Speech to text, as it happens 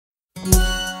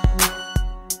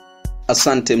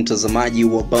Asante mtazamaji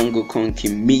wa Bongo Konki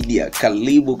Media,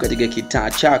 karibu katika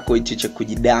kitaa chako hichi cha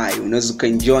kujidai. Unaweza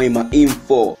kuenjoy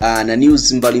info na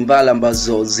news mbalimbali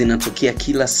ambazo zinatokea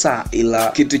kila saa, ila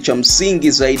kitu cha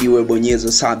msingi zaidi wewe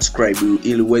bonyeza subscribe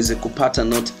ili uweze kupata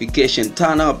notification.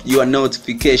 Turn up your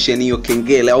notification, hiyo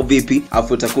kengele au vipi,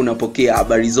 afu utakuwa unapokea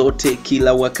habari zote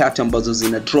kila wakati ambazo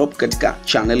zina drop katika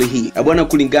channel hii. Bwana,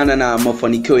 kulingana na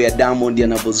mafanikio ya Diamond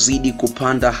yanavozidi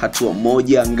kupanda hatua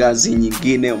moja ngazi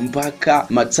nyingine mpaka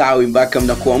matawi mpaka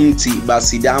mnakuwa mti,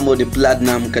 basi Diamond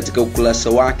Platinum katika ukurasa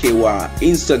wake wa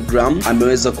Instagram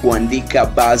ameweza kuandika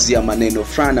baadhi ya maneno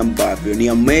fulani ambavyo ni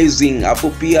amazing. Hapo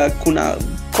pia kuna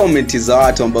comment za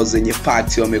watu ambao zenye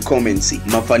facts wamecomment.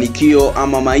 Mafanikio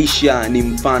ama maisha ni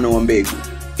mfano wa mbegu.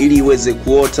 Ili iweze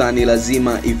kuota ni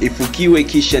lazima ifukiwe,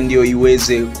 kisha ndio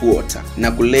iweze kuota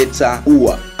na kuleta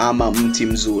ua ama mti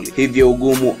mzuri. Hivyo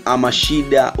ugumu ama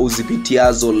shida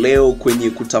uzipitiazo leo kwenye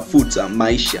kutafuta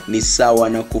maisha ni sawa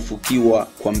na kufukiwa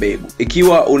kwa mbegu.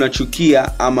 Ikiwa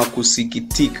unachukia ama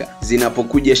kusikitika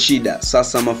zinapokuja shida,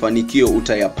 sasa mafanikio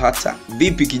utayapata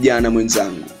vipi kijana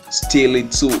mwenzangu? Still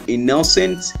too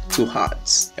innocent to hurt.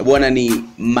 Bwana, ni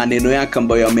maneno yake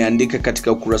ambayo ameandika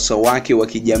katika ukurasa wake wa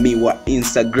kijamii wa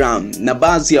Instagram, na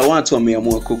baadhi ya watu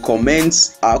wameamua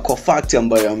kucomment kwa fact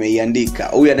ambayo ameiandika.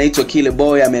 Huyu anaitwa Kile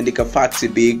Boy ameandika fact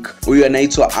big. Huyu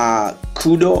anaitwa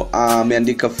Kudo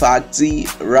ameandika fact.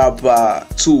 Rapper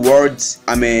 2 words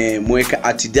amemweka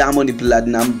at Diamond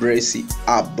Platinum brace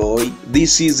up boy.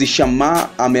 This is Shama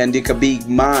ameandika big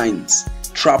minds.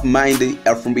 Trap Mind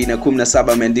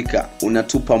 2017 ameandika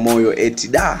unatupa moyo eti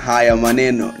da. Haya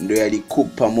maneno ndio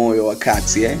yalikupa moyo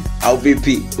wakati au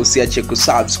vipi? Usiache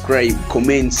kusubscribe,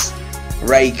 comment,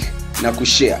 like na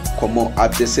kushare kwa more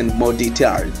updates and more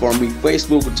details from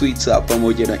Facebook, Twitter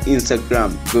pamoja na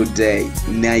Instagram. Good day,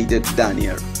 United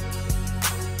Daniel.